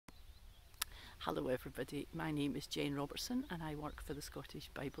Hello everybody, my name is Jane Robertson and I work for the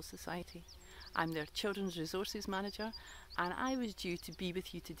Scottish Bible Society. I'm their Children's Resources Manager and I was due to be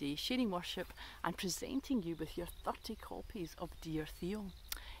with you today sharing worship and presenting you with your 30 copies of Dear Theo.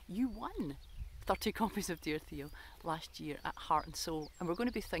 You won 30 copies of Dear Theo last year at Heart and Soul, and we're going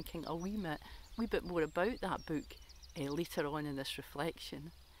to be thinking a wee bit more about that book later on in this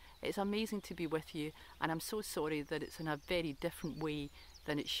reflection. It's amazing to be with you and I'm so sorry that it's in a very different way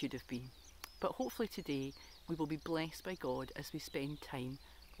than it should have been. But hopefully today we will be blessed by God as we spend time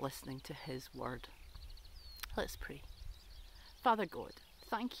listening to His Word. Let's pray. Father God,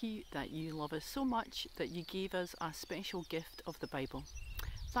 thank you that you love us so much that you gave us a special gift of the Bible.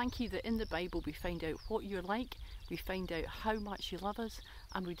 Thank you that in the Bible we find out what you're like, we find out how much you love us,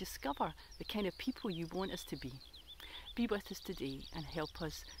 and we discover the kind of people you want us to be. Be with us today and help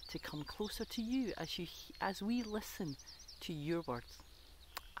us to come closer to you as we listen to your words.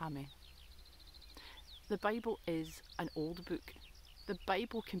 Amen. The Bible is an old book. The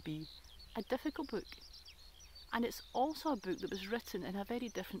Bible can be a difficult book. And it's also a book that was written in a very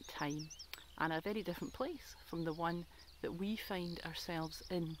different time and a very different place from the one that we find ourselves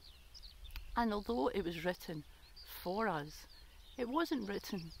in. And although it was written for us, it wasn't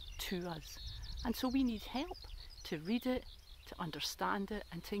written to us. And so we need help to read it, to understand it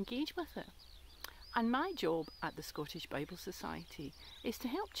and to engage with it. And my job at the Scottish Bible Society is to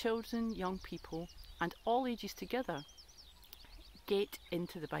help children, young people and all ages together get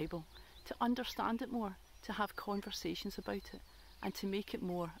into the Bible, to understand it more, to have conversations about it and to make it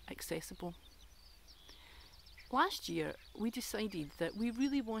more accessible. Last year we decided that we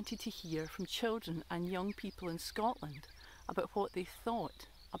really wanted to hear from children and young people in Scotland about what they thought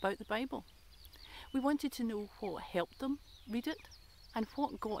about the Bible. We wanted to know what helped them read it and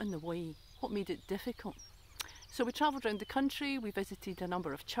what got in the way, what made it difficult. So we travelled around the country, we visited a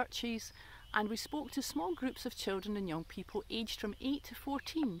number of churches and we spoke to small groups of children and young people aged from 8 to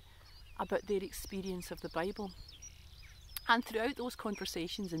 14 about their experience of the Bible. And throughout those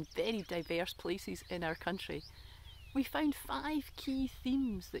conversations in very diverse places in our country, we found 5 key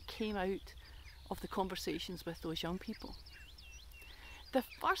themes that came out of the conversations with those young people. The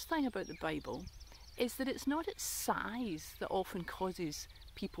first thing about the Bible is that it's not its size that often causes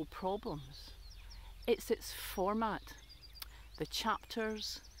people problems. It's its format. The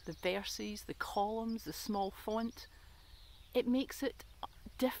chapters, the verses, the columns, the small font. It makes it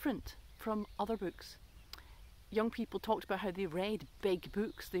different from other books. Young people talked about how they read big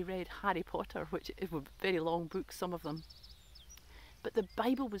books. They read Harry Potter, which were very long books, some of them. But the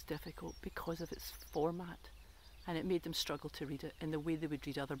Bible was difficult because of its format, and it made them struggle to read it in the way they would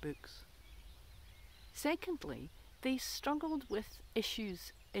read other books. Secondly, they struggled with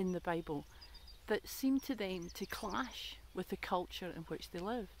issues in the Bible that seemed to them to clash with the culture in which they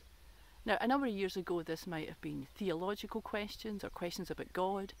lived. Now, a number of years ago, this might have been theological questions or questions about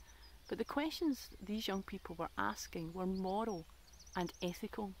God, but the questions these young people were asking were moral and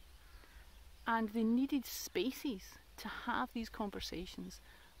ethical. And they needed spaces to have these conversations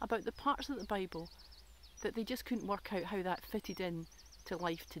about the parts of the Bible that they just couldn't work out how that fitted in to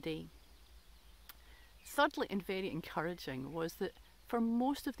life today. Thirdly, and very encouraging, was that for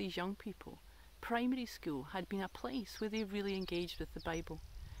most of these young people, primary school had been a place where they really engaged with the Bible,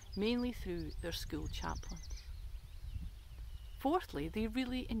 mainly through their school chaplains. Fourthly, they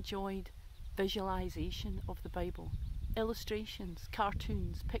really enjoyed visualisation of the Bible, illustrations,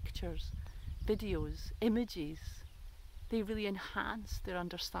 cartoons, pictures, videos, images. They really enhanced their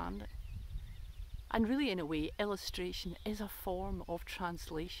understanding. And really, in a way, illustration is a form of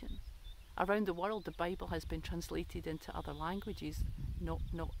translation. Around the world, the Bible has been translated into other languages, not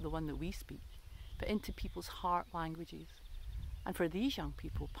the one that we speak, but into people's heart languages. And for these young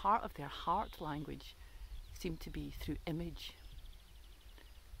people, part of their heart language seemed to be through image.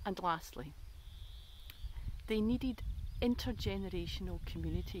 And lastly, they needed intergenerational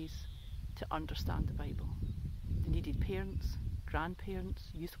communities to understand the Bible. They needed parents, grandparents,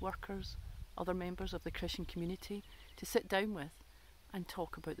 youth workers, other members of the Christian community to sit down with and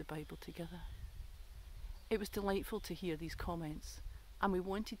talk about the Bible together. It was delightful to hear these comments, and we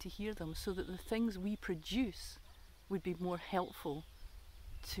wanted to hear them so that the things we produce would be more helpful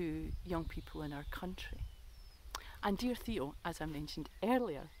to young people in our country. And Dear Theo, as I mentioned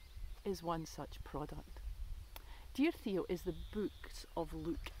earlier, is one such product. Dear Theo is the books of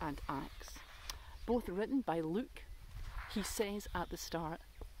Luke and Acts, both written by Luke. He says at the start,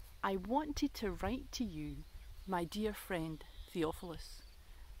 "I wanted to write to you, my dear friend Theophilus."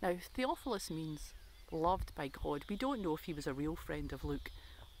 Now, Theophilus means loved by God. We don't know if he was a real friend of Luke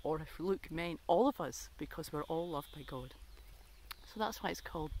or if Luke meant all of us, because we're all loved by God. So that's why it's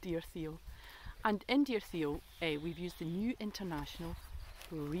called Dear Theo. And in Dear Theo, we've used the New International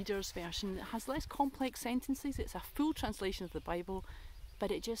Reader's Version. It has less complex sentences. It's a full translation of the Bible,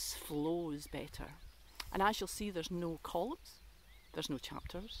 but it just flows better. And as you'll see, there's no columns, there's no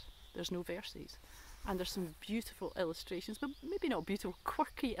chapters, there's no verses. And there's some beautiful illustrations, but maybe not beautiful,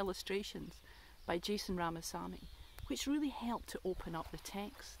 quirky illustrations by Jason Ramasamy, which really help to open up the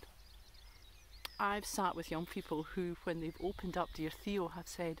text. I've sat with young people who, when they've opened up Dear Theo, have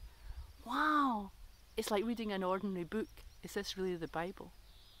said, "Wow, it's like reading an ordinary book. Is this really the Bible?"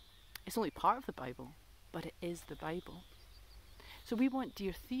 It's only part of the Bible, but it is the Bible. So we want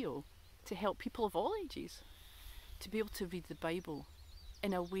Dear Theo to help people of all ages to be able to read the Bible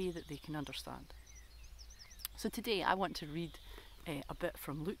in a way that they can understand. So today I want to read a bit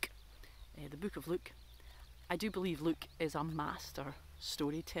from Luke, the book of Luke. I do believe Luke is a master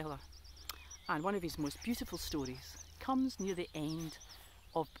storyteller, and one of his most beautiful stories comes near the end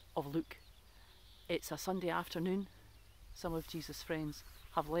of Luke. It's a Sunday afternoon. Some of Jesus' friends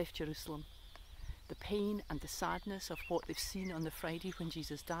have left Jerusalem. The pain and the sadness of what they've seen on the Friday when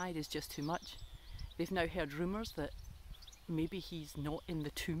Jesus died is just too much. They've now heard rumours that maybe he's not in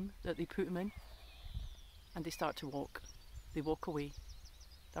the tomb that they put him in. And they start to walk. They walk away.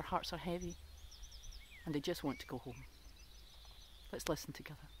 Their hearts are heavy. And they just want to go home. Let's listen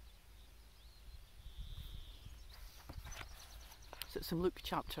together. So it's from Luke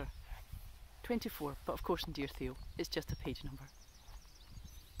chapter 24, but of course in Dear Theo, it's just a page number.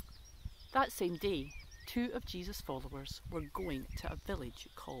 That same day, 2 of Jesus' followers were going to a village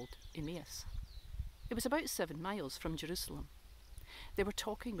called Emmaus. It was about 7 miles from Jerusalem. They were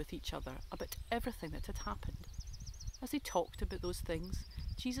talking with each other about everything that had happened. As they talked about those things,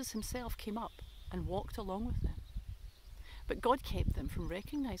 Jesus himself came up and walked along with them. But God kept them from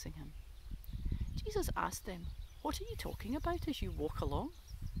recognizing him. Jesus asked them, "What are you talking about as you walk along?"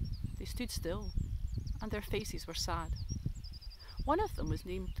 They stood still, and their faces were sad. One of them was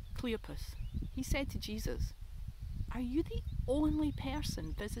named Cleopas. He said to Jesus, "Are you the only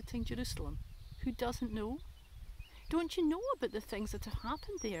person visiting Jerusalem who doesn't know? Don't you know about the things that have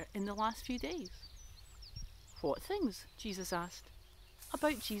happened there in the last few days?" "What things?" Jesus asked.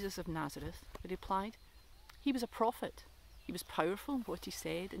 "About Jesus of Nazareth," they replied. "He was a prophet. He was powerful in what he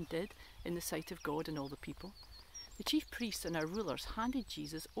said and did in the sight of God and all the people. The chief priests and our rulers handed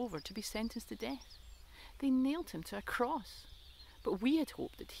Jesus over to be sentenced to death. They nailed him to a cross. But we had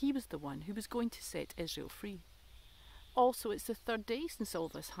hoped that he was the one who was going to set Israel free. Also, it's the 3rd day since all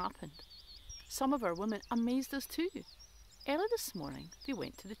this happened. Some of our women amazed us too. Early this morning, they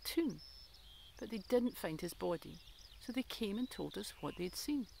went to the tomb, but they didn't find his body, so they came and told us what they had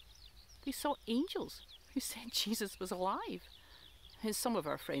seen. They saw angels who said Jesus was alive. As some of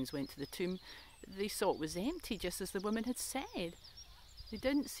our friends went to the tomb, they saw it was empty, just as the women had said. They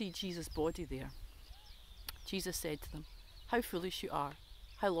didn't see Jesus' body there." Jesus said to them, "How foolish you are,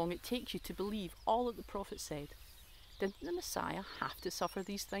 how long it takes you to believe all that the prophets said. Didn't the Messiah have to suffer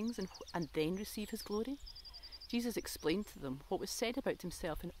these things and then receive his glory?" Jesus explained to them what was said about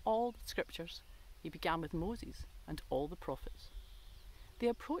himself in all the scriptures. He began with Moses and all the prophets. They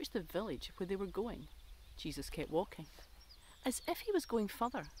approached the village where they were going. Jesus kept walking, as if he was going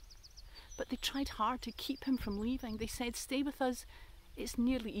further. But they tried hard to keep him from leaving. They said, "Stay with us. It's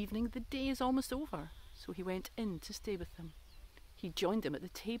nearly evening. The day is almost over." So he went in to stay with them. He joined them at the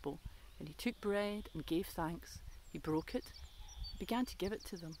table, and he took bread and gave thanks. He broke it and began to give it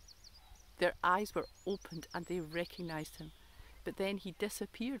to them. Their eyes were opened and they recognized him, but then he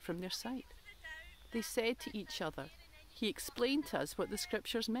disappeared from their sight. They said to each other, "He explained to us what the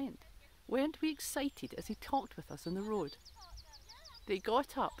scriptures meant. Weren't we excited as he talked with us on the road?" They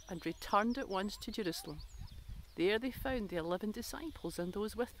got up and returned at once to Jerusalem. There they found the 11 disciples and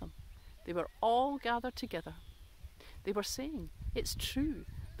those with them. They were all gathered together. They were saying, "It's true,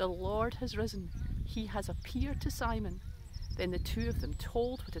 the Lord has risen. He has appeared to Simon." Then the 2 of them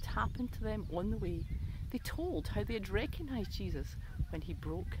told what had happened to them on the way. They told how they had recognized Jesus when he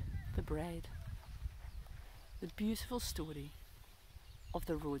broke the bread. The beautiful story of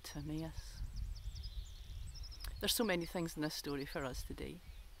the road to Emmaus. There's so many things in this story for us today.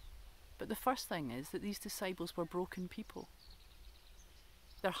 But the first thing is that these disciples were broken people.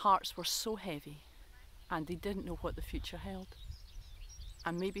 Their hearts were so heavy and they didn't know what the future held.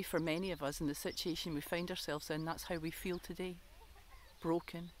 And maybe for many of us in the situation we find ourselves in, that's how we feel today.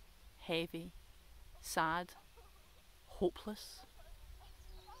 Broken, heavy, sad, hopeless.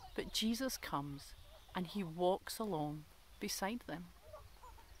 But Jesus comes and he walks along beside them.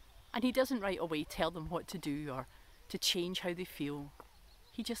 And he doesn't right away tell them what to do or to change how they feel.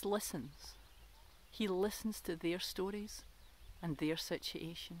 He just listens. He listens to their stories and their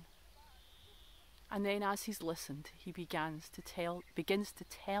situation. And then as he's listened, he begins to tell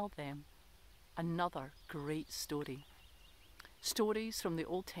them another great story. Stories from the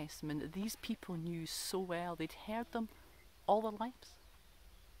Old Testament that these people knew so well. They'd heard them all their lives.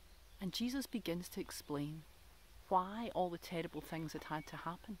 And Jesus begins to explain why all the terrible things had to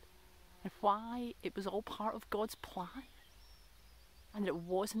happen, and why it was all part of God's plan, and that it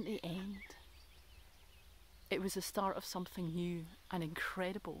wasn't the end. It was the start of something new and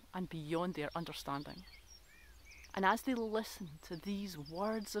incredible and beyond their understanding. And as they listened to these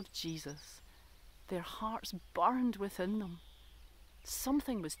words of Jesus, their hearts burned within them.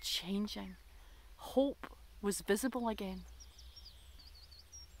 Something was changing. Hope was visible again.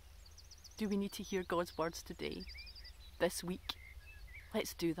 Do we need to hear God's words today, this week?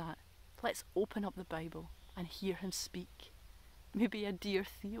 Let's do that. Let's open up the Bible and hear him speak. Maybe a dear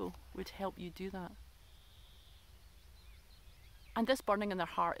Theo would help you do that. And this burning in their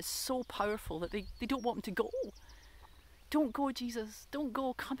heart is so powerful that they don't want him to go. Don't go, Jesus. Don't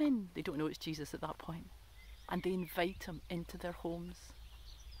go. Come in. They don't know it's Jesus at that point. And they invite him into their homes.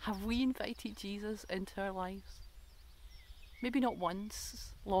 Have we invited Jesus into our lives? Maybe not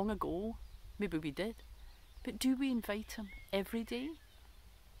once, long ago. Maybe we did. But do we invite him every day?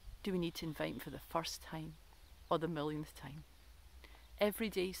 Do we need to invite him for the first time or the millionth time? Every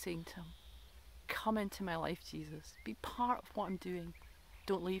day saying to him, come into my life, Jesus. Be part of what I'm doing.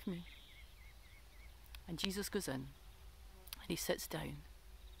 Don't leave me. And Jesus goes in and he sits down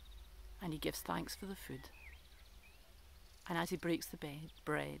and he gives thanks for the food. And as he breaks the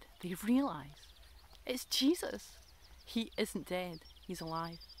bread, they realise it's Jesus. He isn't dead. He's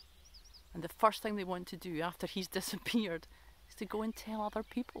alive. And the first thing they want to do after he's disappeared is to go and tell other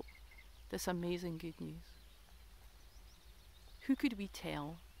people this amazing good news. Who could we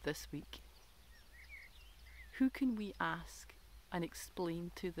tell this week? Who can we ask and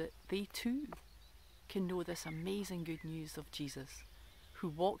explain to that they too can know this amazing good news of Jesus, who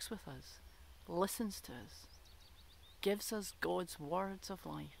walks with us, listens to us, gives us God's words of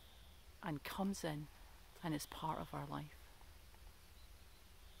life, and comes in and is part of our life?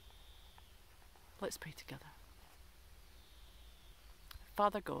 Let's pray together.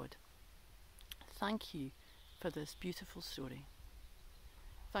 Father God, thank you for this beautiful story.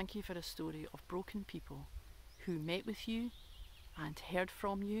 Thank you for a story of broken people who met with you and heard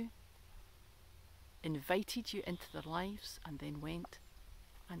from you, invited you into their lives, and then went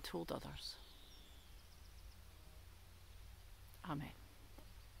and told others. Amen.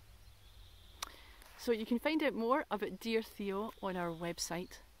 So you can find out more about Dear Theo on our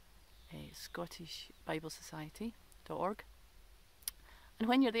website, scottishbiblesociety.org. And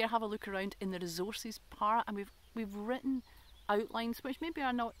when you're there, have a look around in the resources part, and we've written outlines which maybe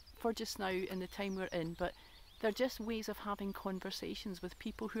are not for just now in the time we're in, but they're just ways of having conversations with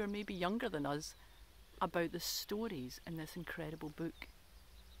people who are maybe younger than us about the stories in this incredible book.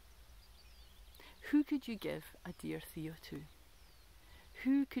 Who could you give a Dear Theo to?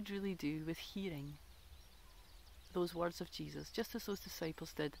 Who could really do with hearing those words of Jesus, just as those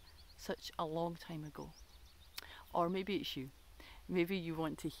disciples did such a long time ago? Or maybe it's you. Maybe you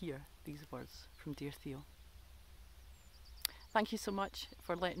want to hear these words from Dear Theo. Thank you so much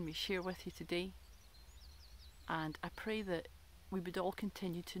for letting me share with you today. And I pray that we would all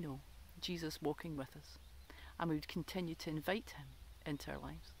continue to know Jesus walking with us, and we would continue to invite him into our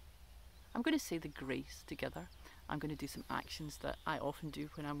lives. I'm going to say the grace together. I'm going to do some actions that I often do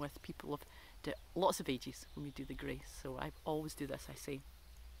when I'm with people of lots of ages when we do the grace. So I always do this. I say,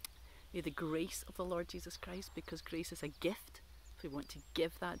 may the grace of the Lord Jesus Christ, because grace is a gift, so we want to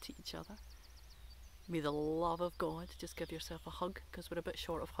give that to each other. May the love of God, just give yourself a hug, because we're a bit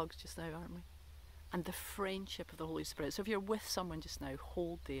short of hugs just now, aren't we? And the friendship of the Holy Spirit. So if you're with someone just now,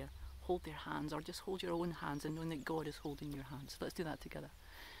 hold their hands, or just hold your own hands and knowing that God is holding your hands. So let's do that together.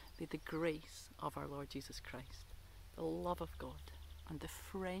 May the grace of our Lord Jesus Christ, the love of God, and the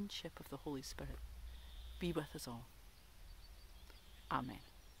friendship of the Holy Spirit be with us all. Amen.